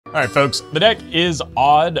Alright folks, the deck is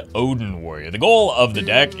Odd Odyn Warrior. The goal of the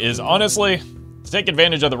deck is honestly to take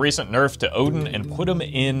advantage of the recent nerf to Odyn and put him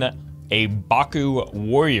in a Baku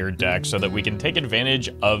Warrior deck so that we can take advantage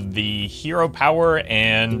of the hero power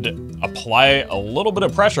and apply a little bit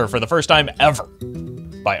of pressure for the first time ever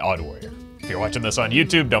by Odd Warrior. If you're watching this on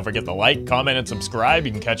YouTube, don't forget to like, comment, and subscribe.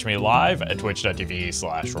 You can catch me live at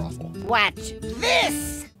twitch.tv/Roffle. Watch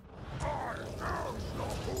this!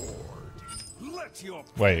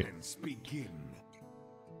 Wait.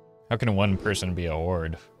 How can one person be a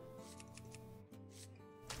horde?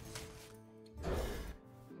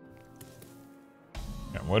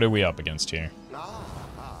 Yeah, what are we up against here?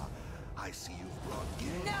 I see you've brought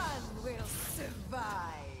None will survive.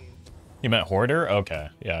 You meant Hoarder? Okay.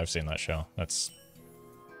 Yeah, I've seen that show. That's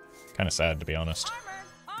kind of sad, to be honest.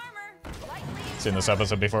 Seen this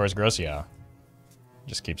episode before, it's gross? Yeah.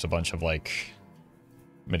 Just keeps a bunch of, like,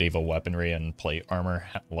 medieval weaponry and plate armor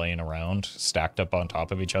laying around, stacked up on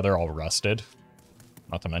top of each other, all rusted.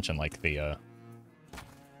 Not to mention, like, the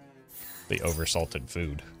oversalted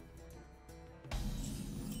food.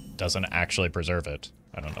 Doesn't actually preserve it.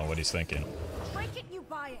 I don't know what he's thinking. Break it, you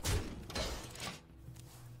buy it.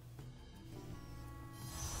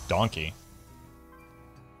 Donkey.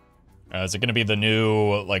 Is it going to be the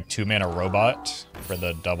new, like, 2-mana robot for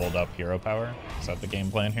the doubled up hero power? Is that the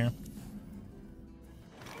game plan here?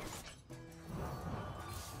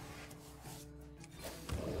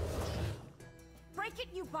 Break it,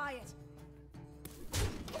 you buy it.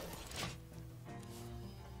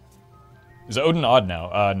 Is Odyn odd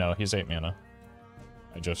now? No, he's 8 mana.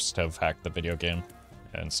 I just have hacked the video game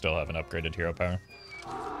and still haven't upgraded hero power.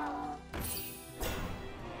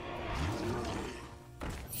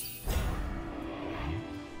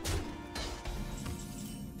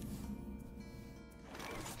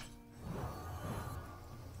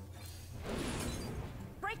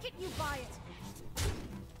 Break it, you buy it.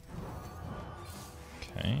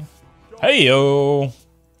 Okay. Hey yo!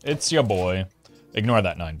 It's your boy. Ignore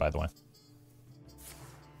that 9, by the way.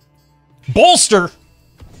 Bolster!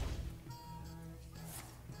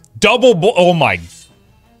 Double oh my.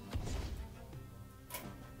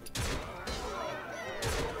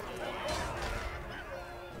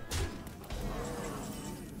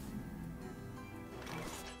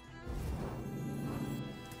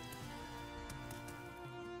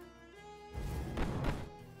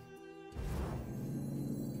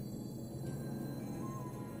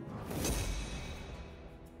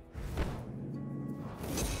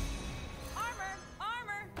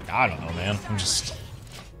 I don't know, man. I'm just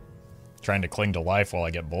trying to cling to life while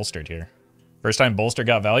I get bolstered here. First time bolster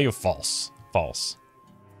got value? False. False.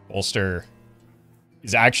 Bolster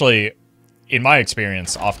is actually, in my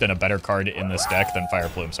experience, often a better card in this deck than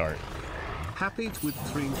Fireplume's Heart. Happy with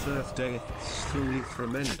 3 birthdays, truly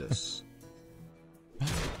tremendous.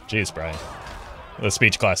 Jeez, Brian. The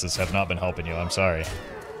speech classes have not been helping you. I'm sorry.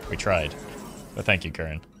 We tried. But thank you,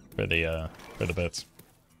 Curran, for the bits.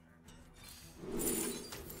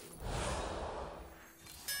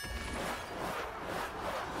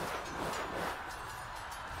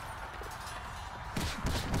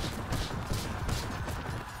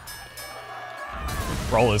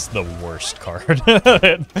 Brawl is the worst card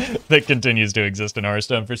that continues to exist in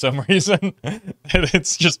Hearthstone for some reason.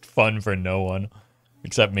 It's just fun for no one,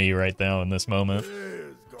 except me right now in this moment.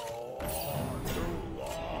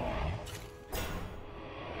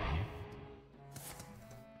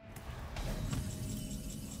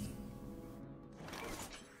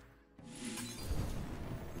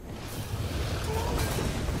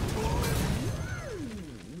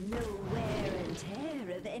 No wear and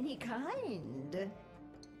tear of any kind.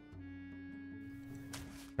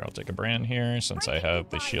 I'll take a brand here since I have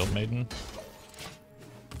the Shield Maiden.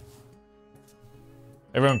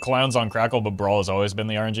 Everyone clowns on Crackle, but Brawl has always been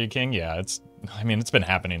the RNG king. Yeah, I mean, it's been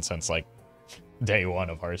happening since, like, day 1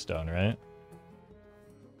 of Hearthstone, right?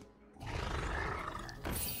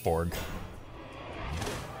 Borg.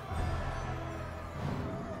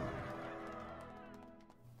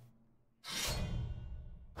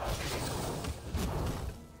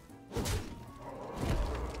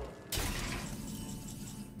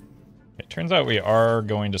 Turns out we are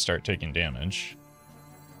going to start taking damage.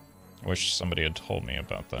 I wish somebody had told me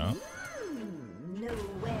about that. No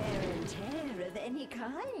wear and tear of any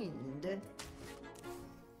kind.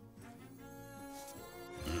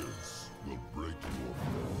 this will break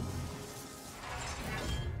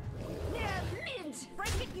your Mint! Break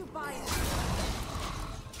it, you buy it.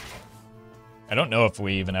 I don't know if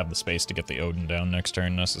we even have the space to get the Odyn down next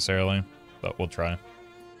turn necessarily, but we'll try.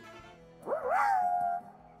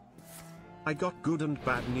 I got good and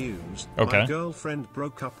bad news. Okay. My girlfriend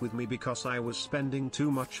broke up with me because I was spending too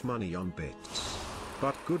much money on bits.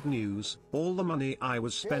 But good news, all the money I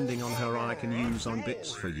was spending on her I can use on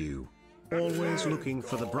bits for you. Always looking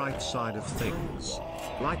for the bright side of things.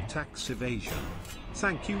 Like tax evasion.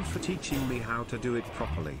 Thank you for teaching me how to do it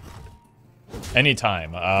properly.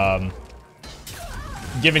 Anytime.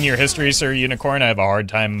 Given your history, Sir Unicorn, I have a hard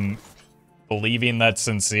time believing that's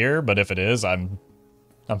sincere, but if it is, I'm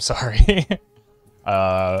sorry.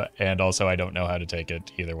 And also, I don't know how to take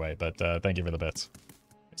it either way, but thank you for the bits.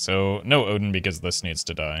 So, no Odyn because this needs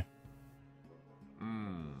to die.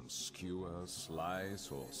 Skewer, slice,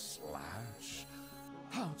 or slash?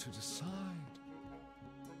 How to decide?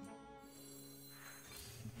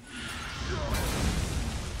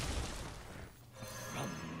 From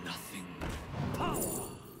nothing, power.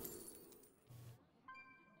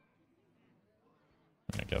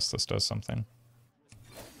 I guess this does something.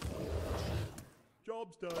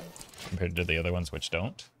 Job's done. Compared to the other ones which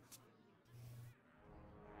don't.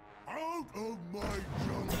 Out of my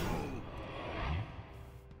jungle!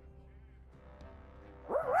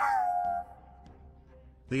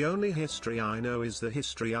 The only history I know is the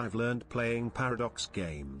history I've learned playing Paradox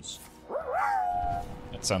games.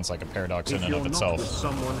 It sounds like a paradox in If and you're of not itself. with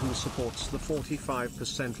someone who supports the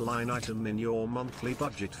 45% line item in your monthly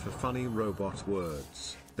budget for funny robot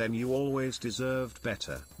words, then you always deserved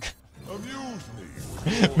better. Amuse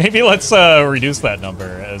me. Maybe let's reduce that number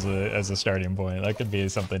as a starting point. That could be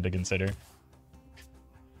something to consider.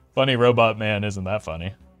 Funny Robot Man isn't that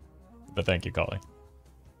funny. But thank you, Collie.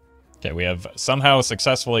 Okay, we have somehow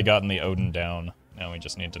successfully gotten the Odyn down. Now we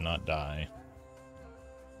just need to not die.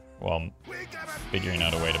 Well, figuring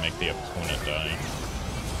out a way to make the opponent die.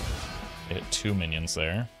 Hit 2 minions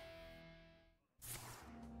there.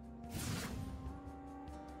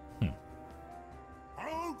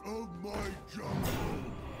 Out of my jungle.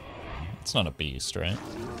 It's not a beast, right?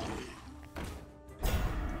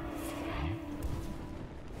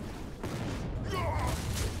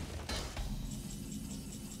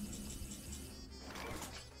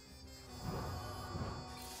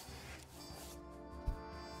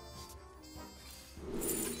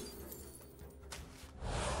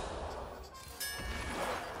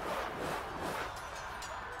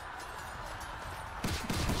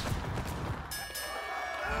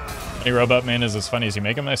 Hey, Robot Man is as funny as you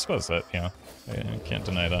make him. I suppose that, yeah. I can't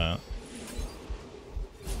deny that.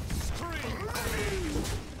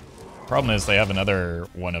 Problem is they have another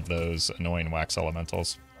one of those annoying wax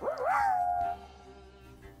elementals.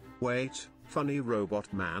 Wait, funny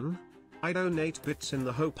robot man? I donate bits in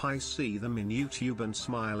the hope I see them in YouTube and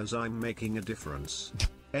smile as I'm making a difference.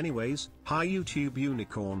 Anyways, hi YouTube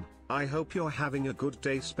Unicorn. I hope you're having a good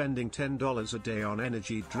day spending $10 a day on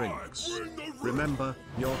energy drinks. Remember,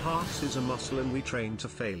 your heart is a muscle and we train to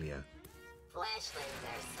failure.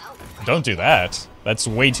 Don't do that. That's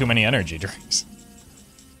way too many energy drinks.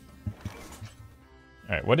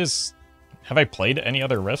 Alright, what is... Have I played any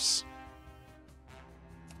other riffs?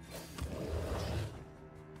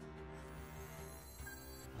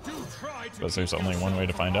 Because there's only one way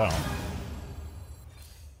to find out.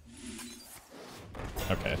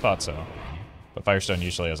 Okay, I thought so. But Firestone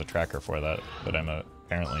usually has a tracker for that I'm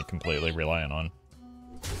apparently completely reliant on.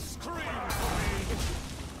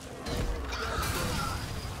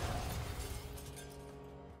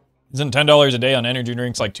 Isn't $10 a day on energy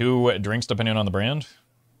drinks like 2 drinks depending on the brand?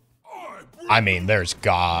 I mean,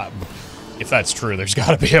 if that's true, there's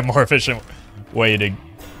gotta be a more efficient way to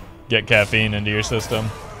get caffeine into your system.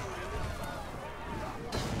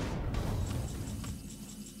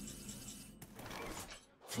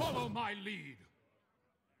 Follow my lead.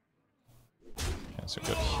 Okay, so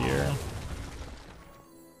go here.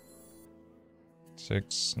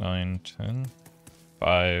 6, 9, 10.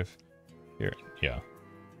 5. Here. Yeah.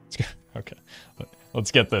 Okay.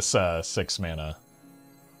 Let's get this 6 mana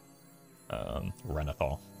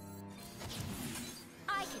Renethal.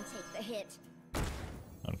 I can take the hit.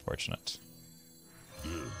 Unfortunate.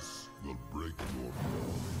 This will break your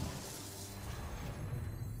bone.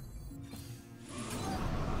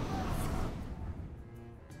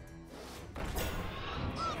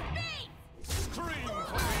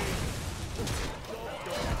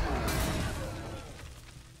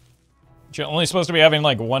 You're only supposed to be having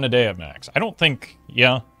like 1 a day at max. I don't think,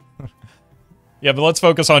 yeah. Yeah, but let's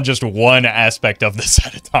focus on just one aspect of this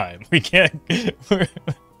at a time. We can't...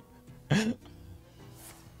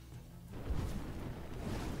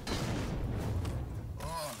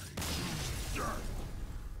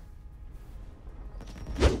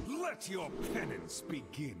 Let your penance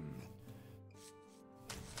begin.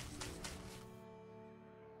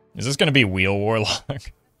 Is this going to be Wheel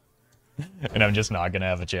Warlock? And I'm just not going to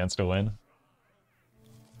have a chance to win?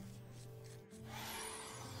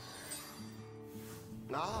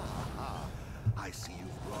 I see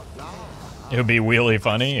you've brought It would be wheelie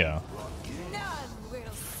funny, yeah. None will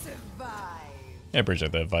survive. I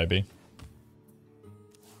appreciate that, Vibey.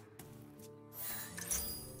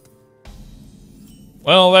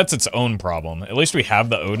 Well, that's its own problem. At least we have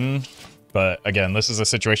the Odyn, but again, this is a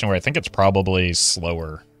situation where I think it's probably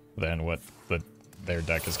slower than what their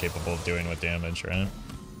deck is capable of doing with damage, right?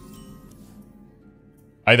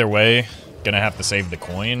 Either way, gonna have to save the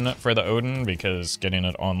coin for the Odyn because getting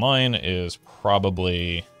it online is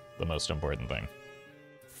probably the most important thing.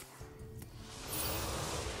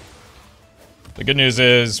 The good news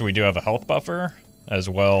is we do have a health buffer, as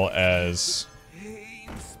well as...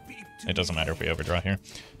 It doesn't matter if we overdraw here.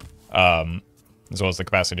 As well as the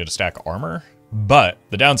capacity to stack armor. But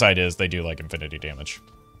the downside is they do like infinity damage.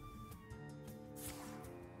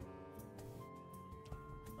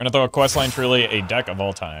 We're gonna throw a questline, truly a deck of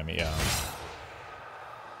all time, yeah.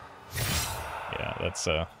 Yeah, that's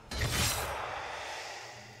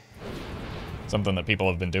something that people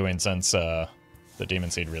have been doing since the Demon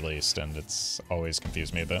Seed released, and it's always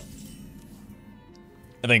confused me a bit.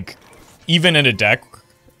 I think even in a deck,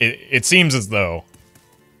 it seems as though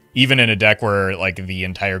even in a deck where like the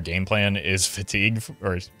entire game plan is fatigue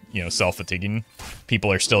or self-fatiguing,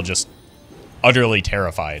 people are still just utterly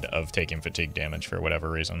terrified of taking fatigue damage for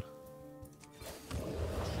whatever reason.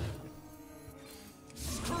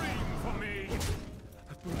 Scream for me.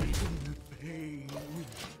 Bring the pain.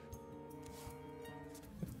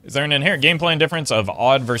 Is there an inherent game plan difference of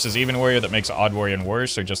Odd versus Even Warrior that makes Odd Warrior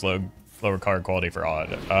worse, or just lower card quality for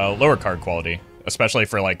Odd? Lower card quality, especially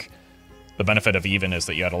for like the benefit of Even is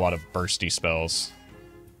that you had a lot of bursty spells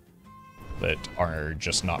that are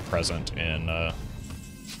just not present in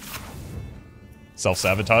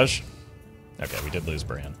Self-Sabotage. Okay, we did lose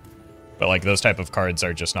Bran. But like those type of cards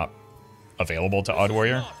are just not available to Odd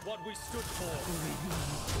Warrior.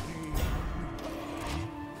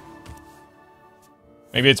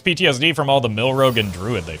 Maybe it's PTSD from all the Millrogue and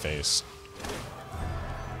Druid they face.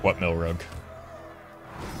 What Millrogue?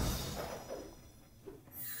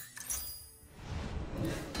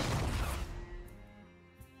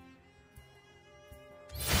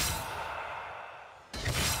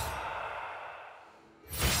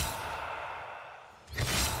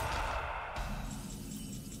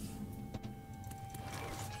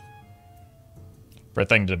 For a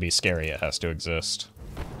thing to be scary, it has to exist.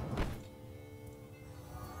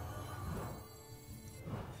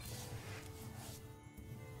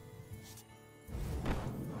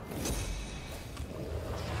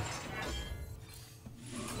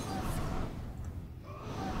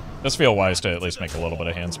 Does feel wise to at least make a little bit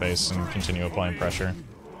of hand space and continue applying pressure.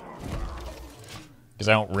 Because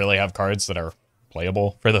I don't really have cards that are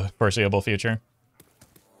playable for the foreseeable future.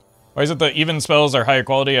 Why is it that even spells are higher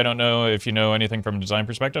quality? I don't know if you know anything from a design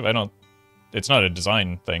perspective. It's not a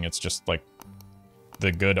design thing, it's just like the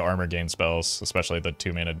good armor gain spells, especially the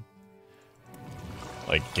 2-mana,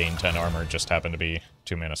 like gain 10 armor just happen to be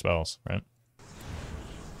 2-mana spells, right?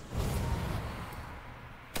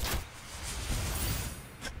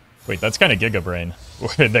 Wait, that's kind of Giga Brain,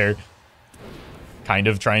 where they're kind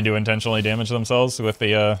of trying to intentionally damage themselves with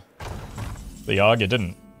the Yogg. It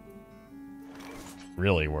didn't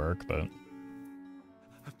really work, but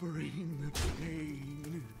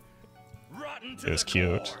it was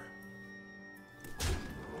cute.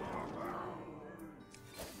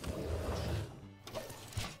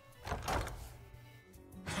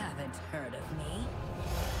 Haven't heard of me?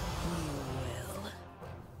 You will.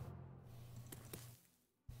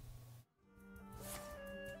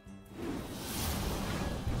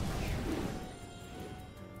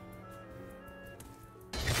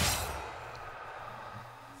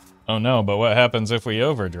 Oh no, but what happens if we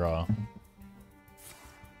overdraw?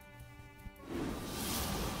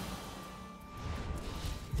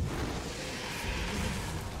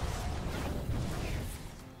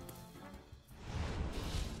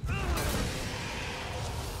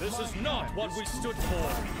 This is not what we stood for.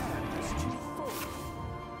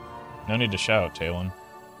 No need to shout, Talon.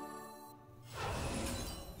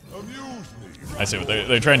 I see what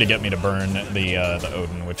they're trying to get me to burn the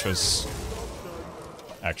Odyn, which was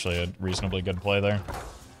actually a reasonably good play there.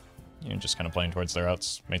 You're just kind of playing towards their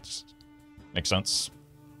outs. Makes sense.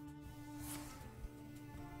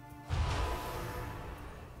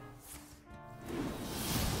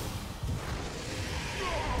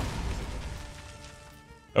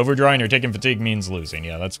 Overdrawing or taking fatigue means losing.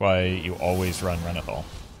 Yeah, that's why you always run Renethal.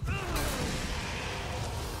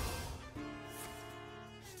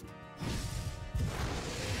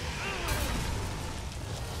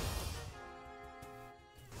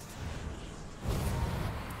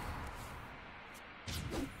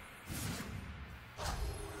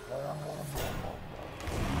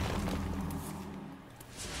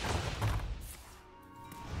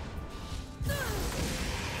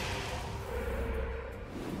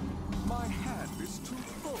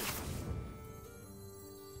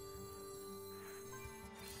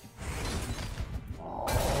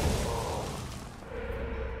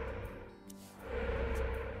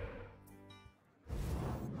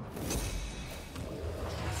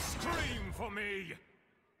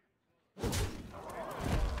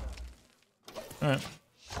 Alright.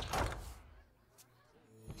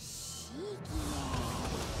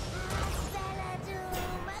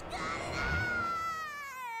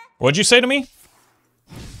 What'd you say to me?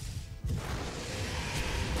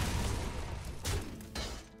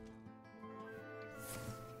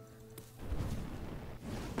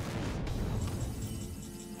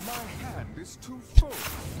 My hand is too full.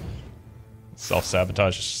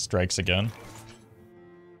 Self-sabotage strikes again.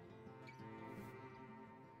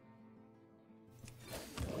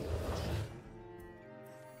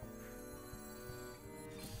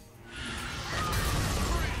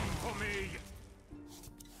 For me.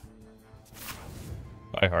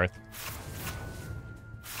 Bye, Hearth.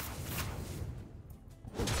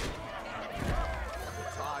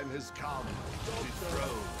 Time has come to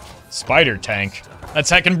dethrone. Spider tank.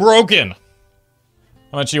 That's heckin' broken!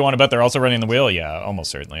 How much do you want to bet they're also running the wheel? Yeah,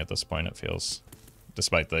 almost certainly at this point it feels.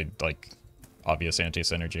 Despite the, like, obvious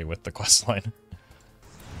anti-synergy with the questline.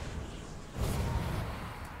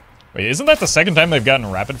 Wait, isn't that the second time they've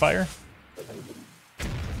gotten rapid fire?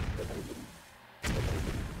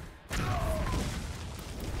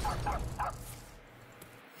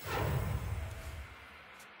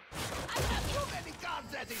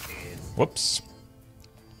 Whoops.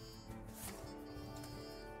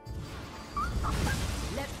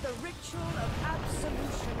 Let the ritual of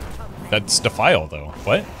absolution come. That's Defile, though.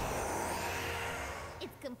 What?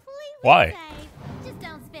 It's completely Why? safe. Just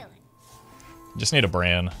don't spill it. Just need a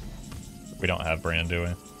Bran. We don't have Bran, do we?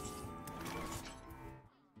 I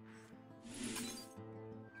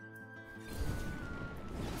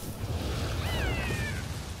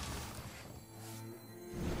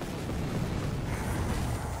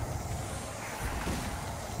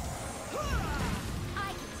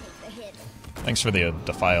can take the hit. Thanks for the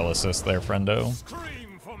Defile assist there, friendo.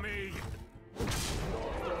 Scream for me.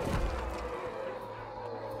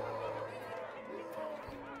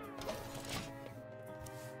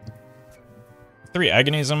 3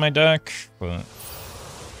 agonies on my deck, but...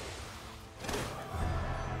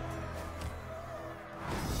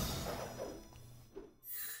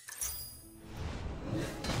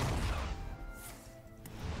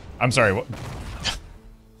 I'm sorry, what?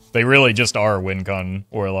 They really just are WinCon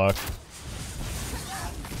Warlock.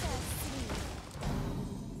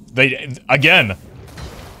 They, again,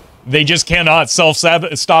 they just cannot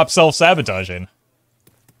stop self-sabotaging.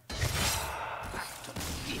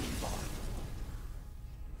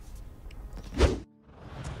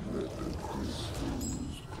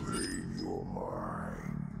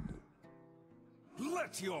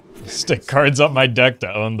 Let your Stick cards up my deck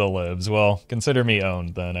to own the libs. Well, consider me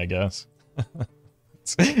owned then, I guess.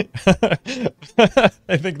 I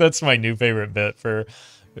think that's my new favorite bit for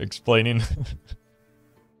explaining.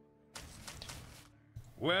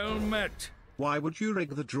 Well met. Why would you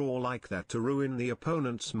rig the draw like that to ruin the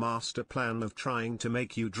opponent's master plan of trying to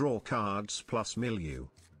make you draw cards plus mill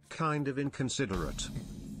you? Kind of inconsiderate.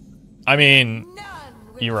 I mean, None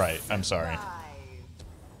will you're right. I'm sorry.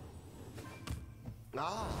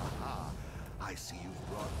 survive. I see you've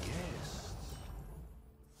brought guests.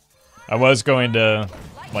 I was going to,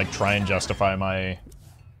 like, try and justify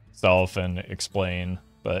myself and explain,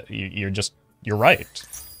 but you're right.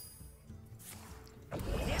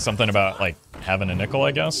 Something about, like, having a nickel,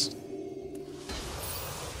 I guess?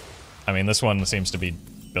 I mean, this one seems to be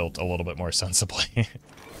built a little bit more sensibly.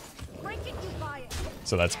 Break it, you buy it.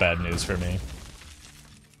 So that's bad news for me.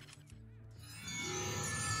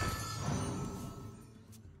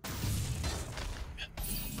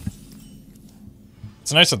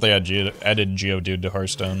 It's nice that they added Geodude to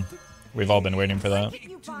Hearthstone. We've all been waiting for that.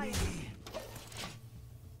 You buy it.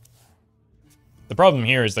 The problem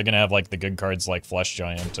here is they're gonna have like the good cards like Flesh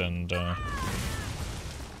Giant and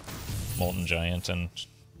Molten Giant and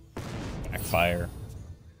Backfire,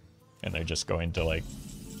 and they're just going to like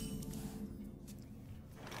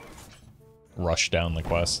rush down the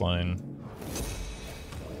quest line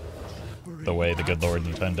the way the good Lord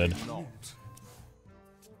intended.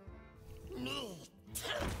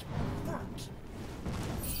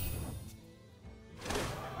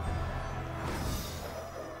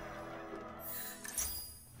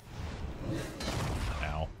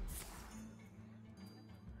 Ow.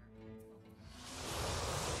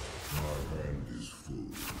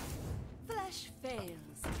 Flesh fails.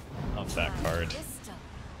 Not that card. Distal.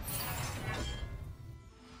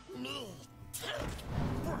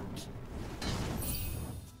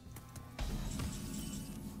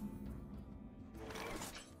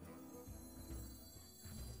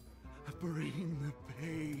 Bring the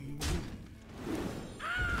pain.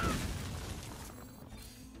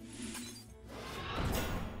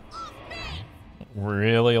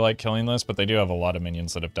 really like killing this, but they do have a lot of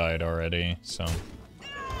minions that have died already, so...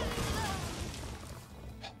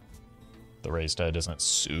 The raised head isn't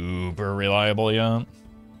super reliable yet.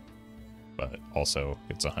 But also,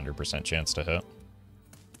 it's a 100% chance to hit,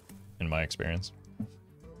 in my experience.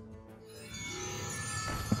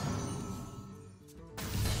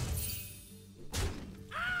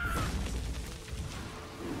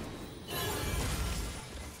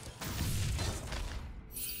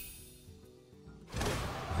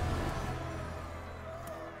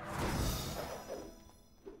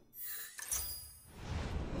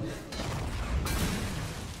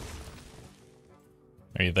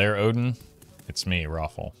 Are you there, Odyn? It's me,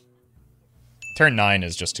 Roffle. Turn 9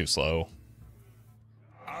 is just too slow.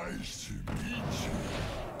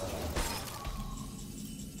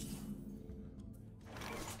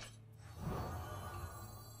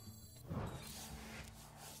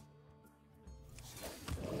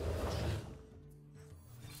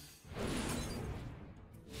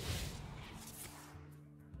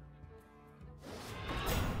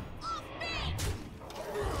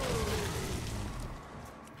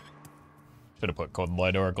 Should have put Cold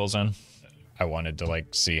Light Oracles in. I wanted to, like,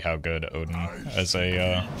 see how good Odyn as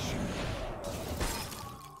a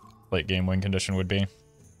late game win condition would be.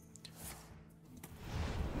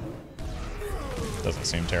 Doesn't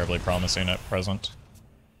seem terribly promising at present.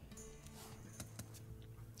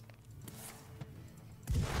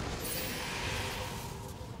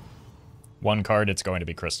 One card, it's going to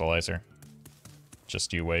be Crystallizer.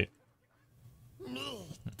 Just you wait.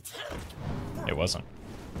 It wasn't.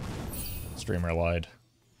 Streamer lied.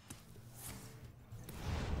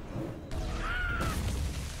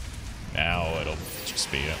 Now it'll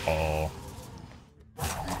just be all...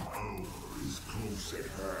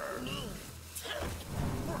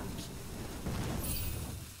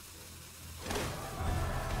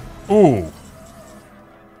 Ooh!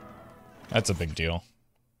 That's a big deal.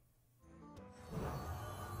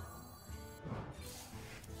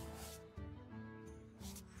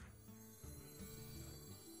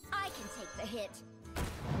 I can take the hit.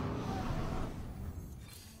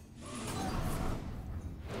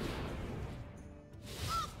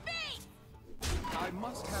 I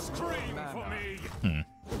must have Scream for me!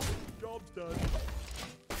 Job's done.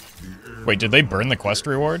 Wait, did they burn the quest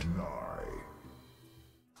reward?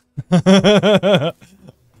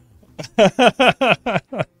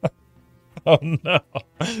 Oh no.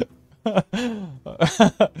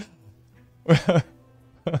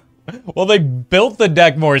 Well, they built the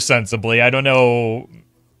deck more sensibly. I don't know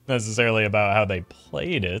necessarily about how they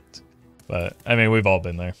played it, but I mean, we've all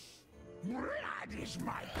been there.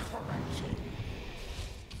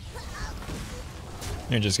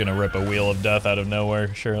 You're just gonna rip a wheel of death out of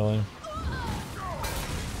nowhere, surely.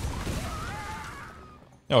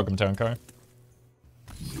 Welcome, Town Car.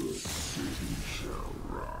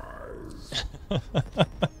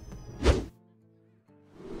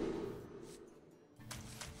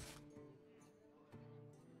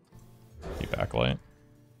 Keep backlight.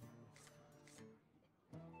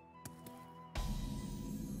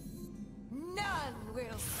 None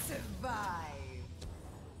will survive.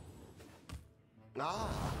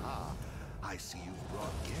 Ah, I see you've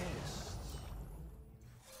brought guests.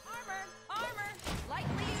 Armor!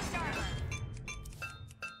 Lightly used armor.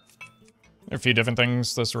 There are a few different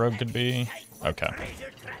things this rogue could be. Okay.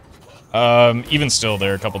 Even still,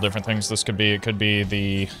 there are a couple different things this could be. It could be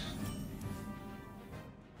the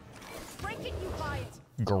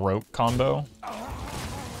Garrote combo.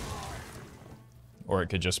 Or it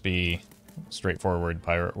could just be straightforward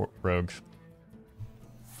pirate rogue.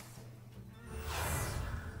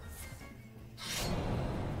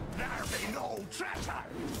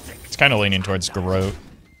 It's kind of leaning towards Garrote.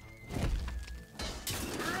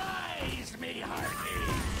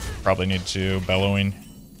 Probably need to bellowing,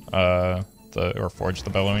 or forge the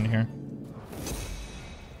bellowing here.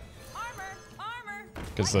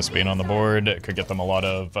 Because this being on the board, it could get them a lot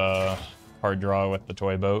of hard draw with the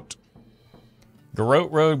toy boat.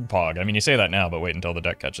 Garrote Rogue Pog. I mean, you say that now, but wait until the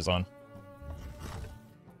deck catches on.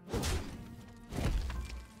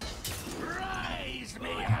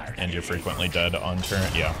 And you're frequently dead on turn.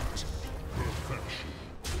 Yeah.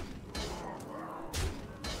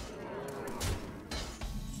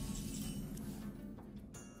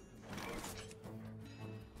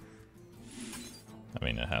 I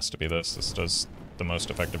mean, it has to be this. This does the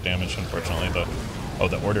most effective damage, unfortunately.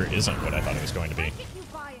 The order isn't what I thought it was going to be.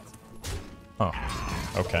 Oh,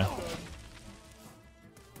 okay.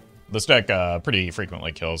 This deck pretty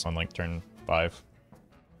frequently kills on, like, turn 5.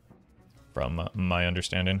 From my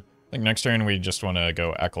understanding. I think next turn we just want to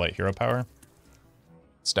go Acolyte Hero Power.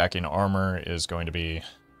 Stacking armor is going to be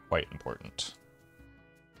quite important.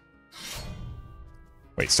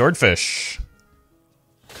 Wait, swordfish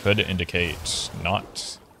could indicate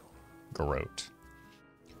not Garrote.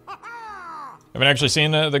 Haven't actually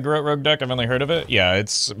seen the Garrote Rogue deck, I've only heard of it. Yeah,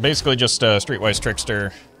 it's basically just a Streetwise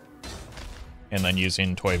Trickster and then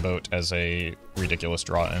using Toy Boat as a ridiculous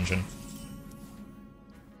draw engine.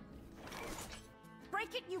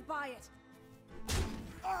 Break it, you buy it.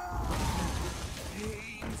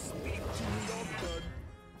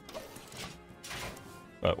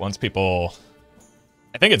 But once people...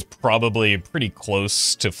 I think it's probably pretty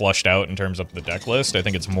close to flushed out in terms of the deck list. I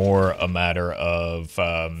think it's more a matter of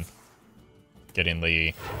getting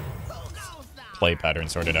the play pattern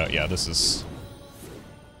sorted out. Yeah, this is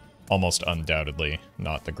almost undoubtedly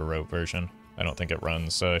not the Garrote version. I don't think it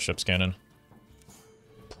runs Ship's Cannon.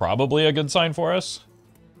 Probably a good sign for us.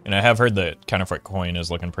 And I have heard that Counterfeit Coin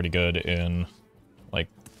is looking pretty good in, like,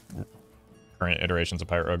 current iterations of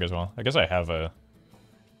Pirate Rogue as well. I guess I have a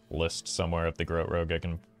list somewhere of the Garrote Rogue I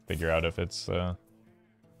can figure out if it's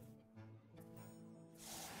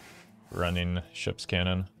running Ship's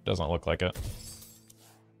Cannon. Doesn't look like it.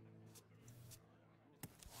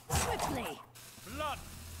 Quickly. Blood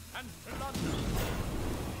and plunder.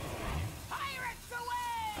 Pirates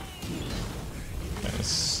away!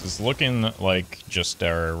 This is looking like just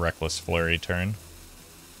our Reckless Flurry turn.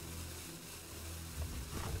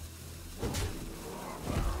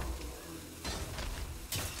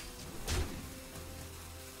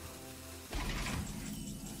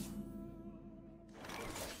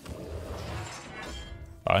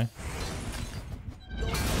 Bye.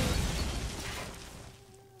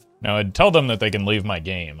 Now, I'd tell them that they can leave my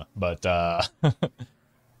game, but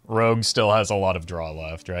Rogue still has a lot of draw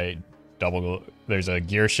left, right? There's a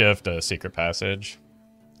Gear Shift, a Secret Passage.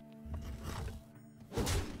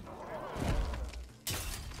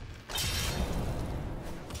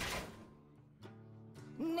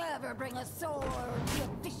 Never bring a sword to a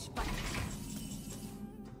fish bucket.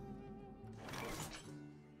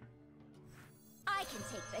 I can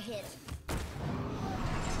take the hit.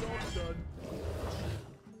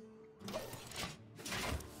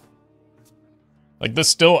 Like, this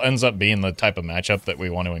still ends up being the type of matchup that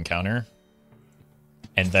we want to encounter.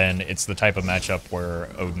 And then it's the type of matchup where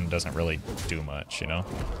Odyn doesn't really do much, you know?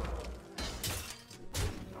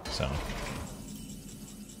 So.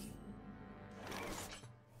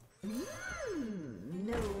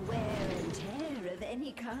 No wear and tear of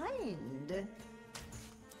any kind.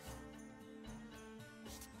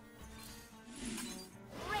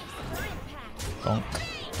 Race for impact. Donk,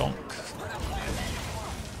 donk.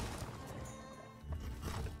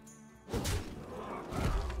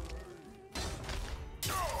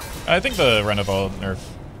 I think the Renaval nerf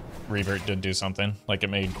revert did do something. Like, it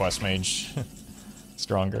made Quest Mage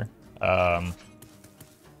stronger. But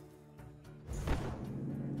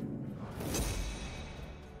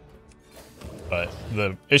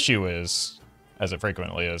the issue is, as it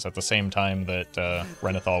frequently is, at the same time that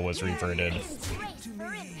Renathal was reverted, Race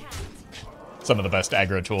for impact. some of the best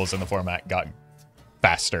aggro tools in the format got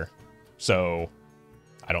faster. So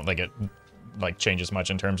I don't think it like changes much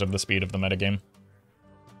in terms of the speed of the metagame.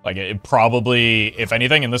 Like, it probably, if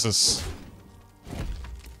anything, and this is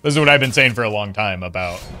what I've been saying for a long time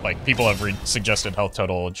about, like, people have suggested health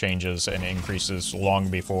total changes and increases long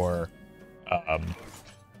before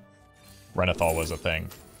Renathal was a thing.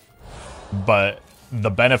 But the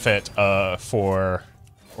benefit the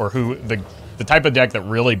type of deck that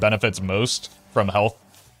really benefits most from health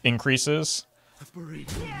increases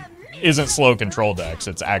isn't slow control decks.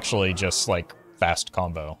 It's actually just, like, fast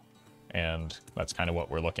combo. And that's kind of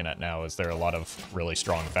what we're looking at now, is there are a lot of really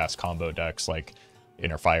strong fast combo decks like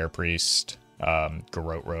Inner Fire Priest,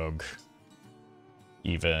 Garrote Rogue,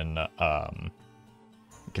 even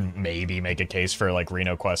can maybe make a case for like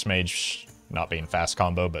Reno Quest Mage not being fast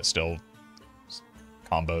combo, but still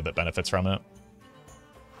combo that benefits from it.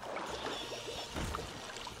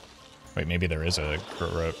 Wait, maybe there is a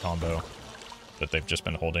Garrote combo that they've just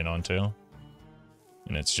been holding on to,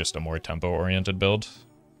 and it's just a more tempo-oriented build.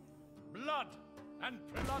 Blood and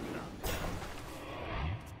plunder.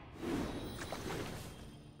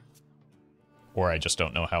 Or I just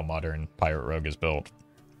don't know how modern Pirate Rogue is built,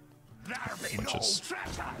 which is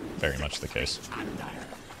very much the case. I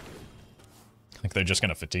think they're just going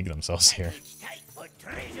to fatigue themselves here.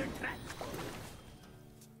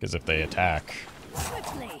 Because if they attack,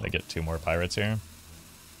 they get 2 more pirates here.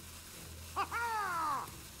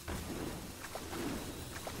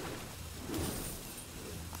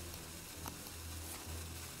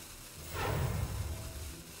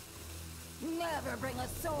 Never bring a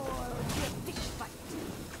sword to a fish fight.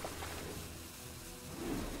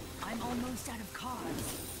 I'm almost out of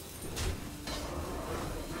cards.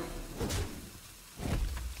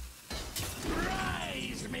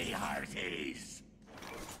 Rise, me hearties!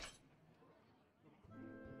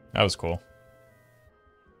 That was cool.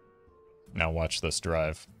 Now watch this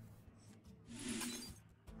drive.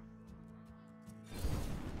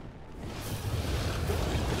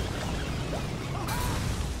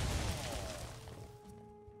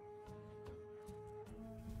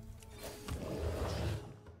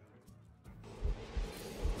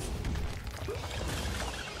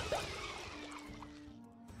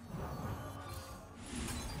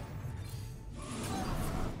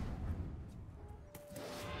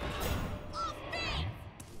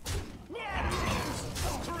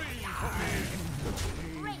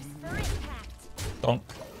 Brace for impact. Donk.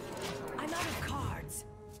 I'm out of cards.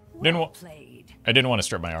 Didn't wa- Played. I didn't want to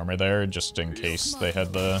strip my armor there, just in case they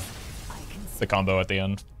had the combo at the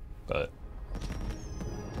end, but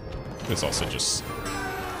this also just,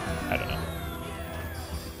 I don't know.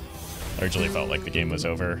 I originally felt like the game was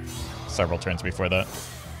over several turns before that.